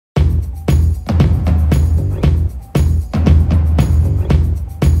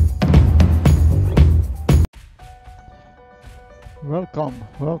Welcome.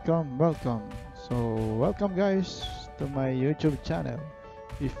 Welcome guys to my YouTube channel.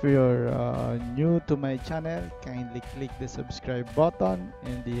 If you're new to my channel, kindly click the subscribe button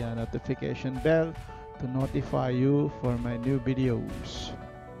and the notification bell to notify you for my new videos.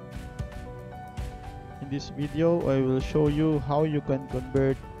 In this video, I will show you how you can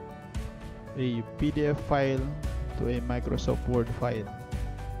convert a PDF file to a Microsoft Word file.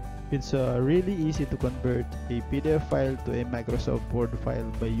 It's really easy to convert a PDF file to a Microsoft Word file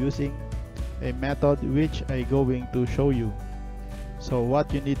by using a method which I'm going to show you. So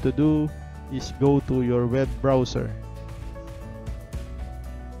what you need to do is go to your web browser.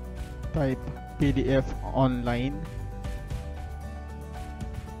 Type PDF online.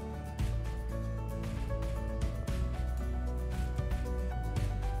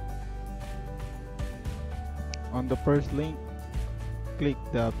 On the first link, click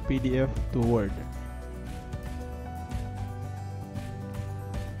the PDF to Word.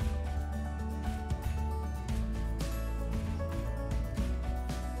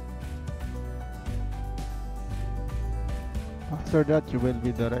 After that, you will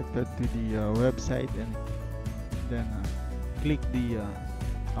be directed to the website and then click the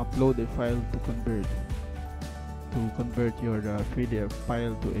upload a file to convert your PDF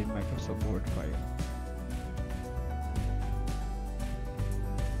file to a Microsoft Word file.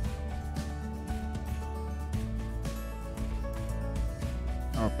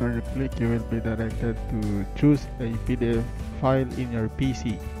 After you click, you will be directed to choose a PDF file in your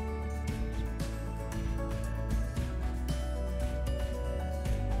PC.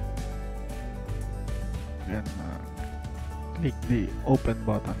 Then click the open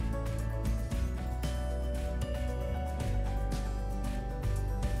button.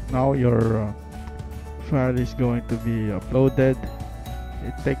 Now your file is going to be uploaded.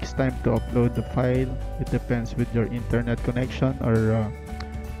 It takes time to upload the file. It depends with your internet connection or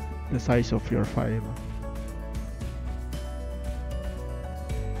the size of your file.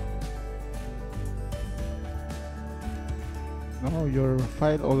 Now your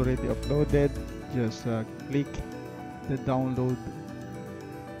file already uploaded. Just click the download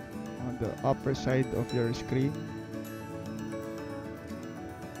on the upper side of your screen.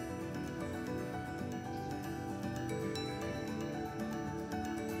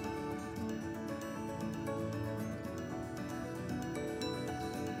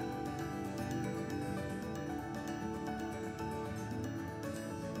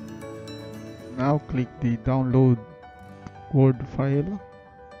 Now click the download Word file.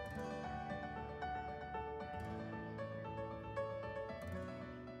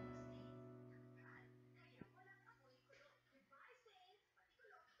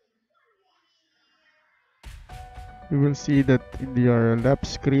 You will see that in your left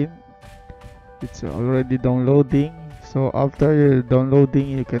screen it's already downloading. So after you're downloading,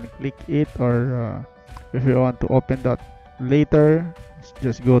 you can click it, or if you want to open that later,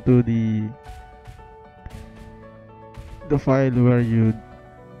 just go to the file where you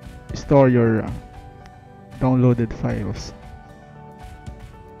store your downloaded files.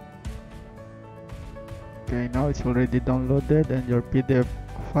 Okay, now it's already downloaded and your PDF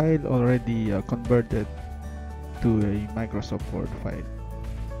file already converted to a Microsoft Word file.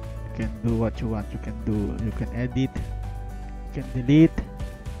 You can do what you want. You can edit, you can delete,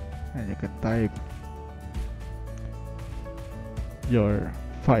 and you can type your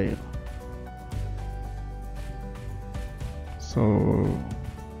file. So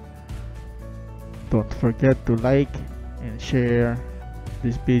don't forget to like and share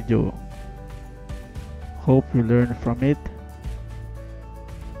this video. Hope you learn from it.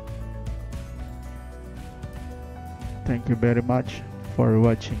 Thank you very much for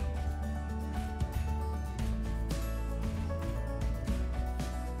watching.